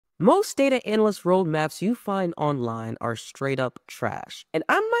Most data analyst roadmaps you find online are straight up trash. And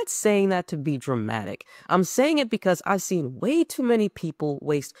I'm not saying that to be dramatic. I'm saying it because I've seen way too many people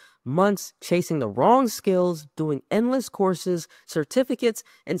waste months chasing the wrong skills, doing endless courses, certificates,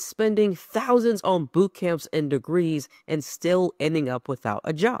 and spending thousands on boot camps and degrees and still ending up without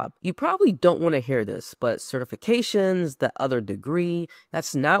a job. You probably don't want to hear this, but certifications, the other degree,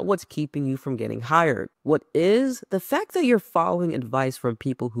 that's not what's keeping you from getting hired. What is? The fact that you're following advice from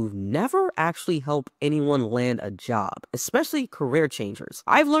people who've never actually helped anyone land a job, especially career changers.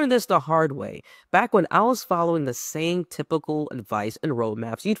 I've learned this the hard way. Back when I was following the same typical advice and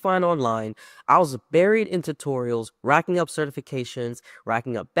roadmaps you'd find online, I was buried in tutorials, racking up certifications,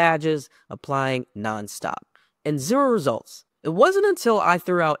 racking up badges, applying nonstop, and zero results. It wasn't until I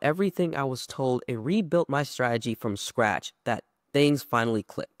threw out everything I was told and rebuilt my strategy from scratch that things finally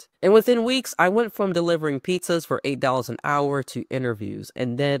clicked. And within weeks, I went from delivering pizzas for $8 an hour to interviews,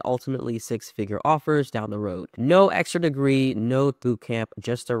 and then ultimately six-figure offers down the road. No extra degree, no boot camp,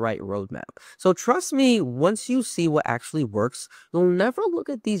 just the right roadmap. So trust me, once you see what actually works, you'll never look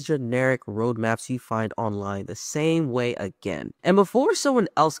at these generic roadmaps you find online the same way again. And before someone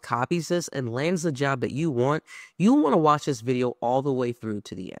else copies this and lands the job that you want to watch this video all the way through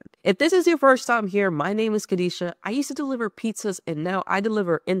to the end. If this is your first time here, my name is Kadisha. I used to deliver pizzas, and now I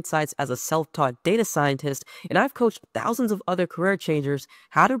deliver insights as a self-taught data scientist, and I've coached thousands of other career changers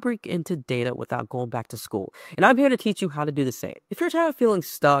how to break into data without going back to school. And I'm here to teach you how to do the same. If you're tired of feeling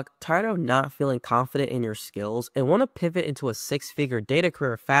stuck, tired of not feeling confident in your skills, and want to pivot into a six-figure data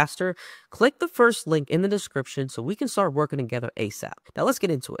career faster, click the first link in the description so we can start working together ASAP. Now let's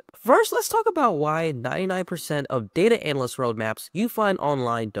get into it. First, let's talk about why 99% of data analyst roadmaps you find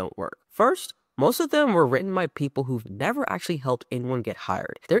online don't work. First, most of them were written by people who've never actually helped anyone get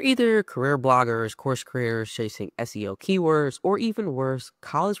hired. They're either career bloggers, course creators chasing SEO keywords, or even worse,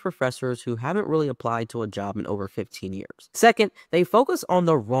 college professors who haven't really applied to a job in over 15 years. Second, they focus on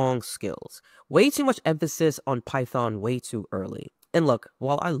the wrong skills. Way too much emphasis on Python way too early. And look,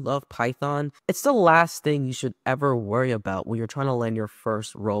 while I love Python, it's the last thing you should ever worry about when you're trying to land your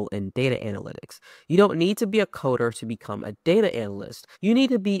first role in data analytics. You don't need to be a coder to become a data analyst. You need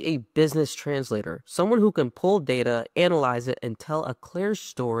to be a business translator, someone who can pull data, analyze it, and tell a clear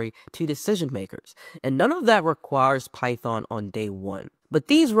story to decision makers. And none of that requires Python on day one. But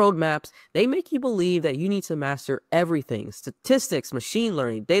these roadmaps, they make you believe that you need to master everything, statistics, machine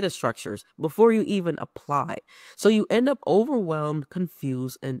learning, data structures, before you even apply. So you end up overwhelmed,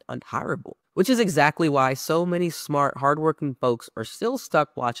 confused, and unhireable. Which is exactly why so many smart, hardworking folks are still stuck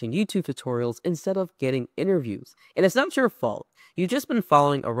watching YouTube tutorials instead of getting interviews. And it's not your fault. You've just been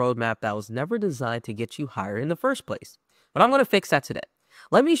following a roadmap that was never designed to get you hired in the first place. But I'm going to fix that today.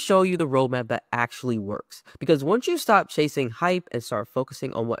 Let me show you the roadmap that actually works. Because once you stop chasing hype and start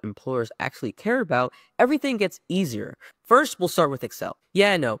focusing on what employers actually care about, everything gets easier. First, we'll start with Excel.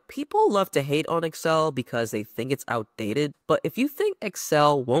 Yeah, I know, people love to hate on Excel because they think it's outdated, but if you think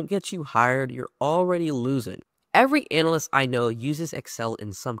Excel won't get you hired, you're already losing. Every analyst I know uses Excel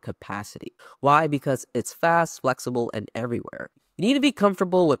in some capacity. Why? Because it's fast, flexible, and everywhere. You need to be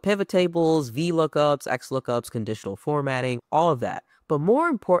comfortable with pivot tables, VLOOKUPs, XLOOKUPs, conditional formatting, all of that. But more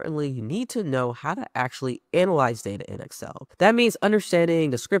importantly, you need to know how to actually analyze data in Excel. That means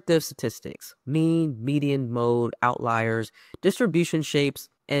understanding descriptive statistics, mean, median, mode, outliers, distribution shapes,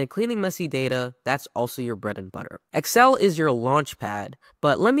 and cleaning messy data. That's also your bread and butter. Excel is your launch pad,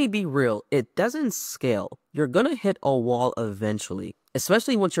 but let me be real, it doesn't scale. You're gonna hit a wall eventually,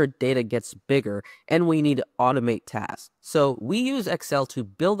 especially once your data gets bigger and we need to automate tasks. So we use Excel to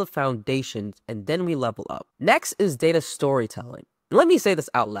build the foundations and then we level up. Next is data storytelling. Let me say this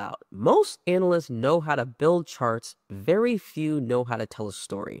out loud. Most analysts know how to build charts. Very few know how to tell a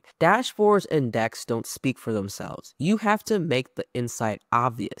story. Dashboards and decks don't speak for themselves. You have to make the insight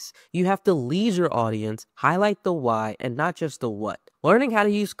obvious. You have to lead your audience, highlight the why, and not just the what. Learning how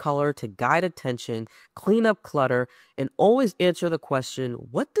to use color to guide attention, clean up clutter, and always answer the question,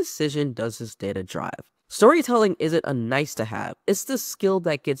 what decision does this data drive? Storytelling isn't a nice to have, it's the skill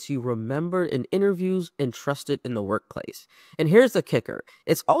that gets you remembered in interviews and trusted in the workplace. And here's the kicker,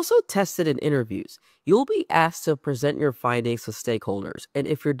 it's also tested in interviews. You'll be asked to present your findings to stakeholders, and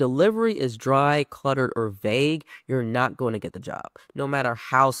if your delivery is dry, cluttered, or vague, you're not going to get the job, no matter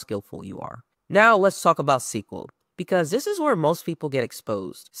how skillful you are. Now let's talk about SQL. because this is where most people get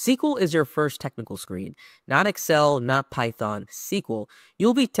exposed. SQL is your first technical screen, not Excel, not Python, SQL.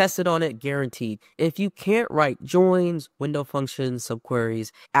 You'll be tested on it guaranteed. If you can't write joins, window functions,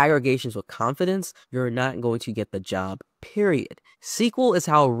 subqueries, aggregations with confidence, you're not going to get the job. Period. SQL is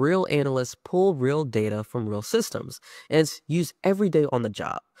how real analysts pull real data from real systems, and it's used every day on the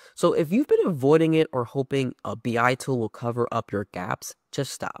job. So if you've been avoiding it or hoping a BI tool will cover up your gaps,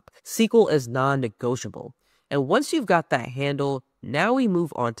 just stop. SQL is non-negotiable. And once you've got that handle, now we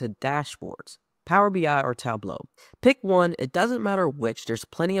move on to dashboards. Power BI or Tableau. Pick one, it doesn't matter which, there's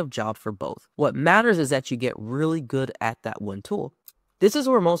plenty of jobs for both. What matters is that you get really good at that one tool. This is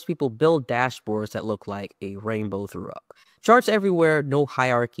where most people build dashboards that look like a rainbow threw up. Charts everywhere, no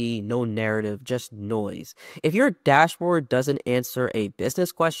hierarchy, no narrative, just noise. If your dashboard doesn't answer a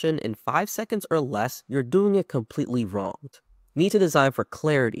business question in 5 seconds or less, you're doing it completely wrong. You need to design for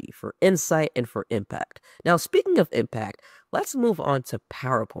clarity, for insight, and for impact. Now, speaking of impact, let's move on to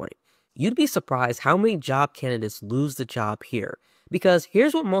PowerPoint. You'd be surprised how many job candidates lose the job here. Because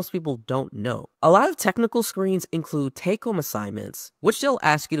here's what most people don't know. A lot of technical screens include take-home assignments, which they'll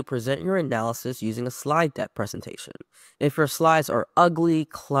ask you to present your analysis using a slide deck presentation. If your slides are ugly,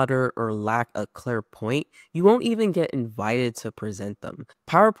 cluttered, or lack a clear point, you won't even get invited to present them.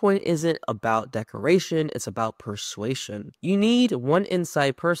 PowerPoint isn't about decoration, it's about persuasion. You need one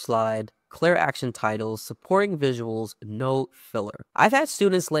insight per slide, clear action titles, supporting visuals, no filler. I've had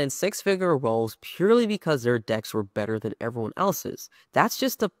students land 6-figure roles purely because their decks were better than everyone else's. That's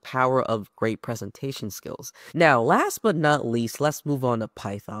just the power of great presentation skills. Now, last but not least, let's move on to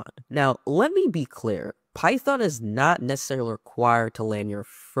Python. Now, let me be clear. Python is not necessarily required to land your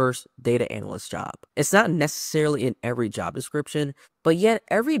first data analyst job. It's not necessarily in every job description, but yet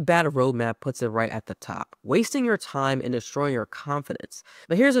every bad roadmap puts it right at the top, wasting your time and destroying your confidence.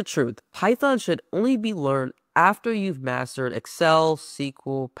 But here's the truth. Python should only be learned after you've mastered Excel,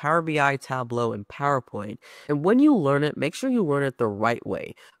 SQL, Power BI, Tableau, and PowerPoint. And when you learn it, make sure you learn it the right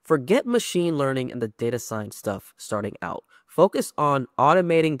way. Forget machine learning and the data science stuff starting out. Focus on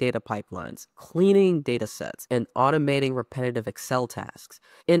automating data pipelines, cleaning data sets, and automating repetitive Excel tasks.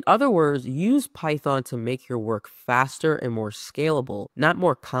 In other words, use Python to make your work faster and more scalable, not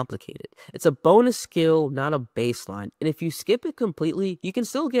more complicated. It's a bonus skill, not a baseline. And if you skip it completely, you can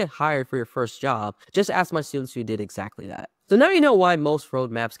still get hired for your first job. Just ask my students who did exactly that. So now you know why most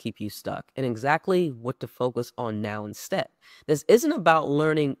roadmaps keep you stuck and exactly what to focus on now instead. This isn't about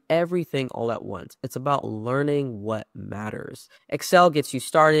learning everything all at once. It's about learning what matters. Excel gets you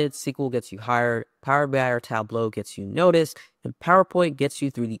started, SQL gets you hired, Power BI or Tableau gets you noticed, and PowerPoint gets you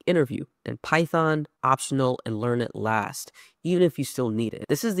through the interview. And Python, optional, and learn it last, even if you still need it.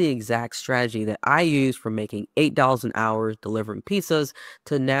 This is the exact strategy that I use from making $8 an hour delivering pizzas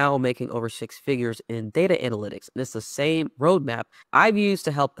to now making over 6 figures in data analytics. And it's the same roadmap I've used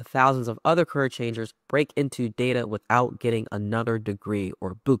to help thousands of other career changers break into data without getting another degree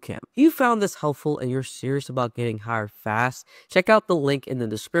or bootcamp. If you found this helpful and you're serious about getting hired fast, check out the link in the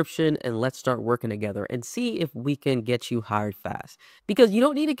description and let's start working together and see if we can get you hired fast. Because you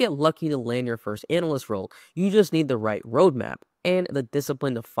don't need to get lucky to land your first analyst role. You just need the right roadmap and the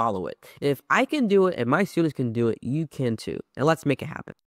discipline to follow it. And if I can do it and my students can do it, you can too. And let's make it happen.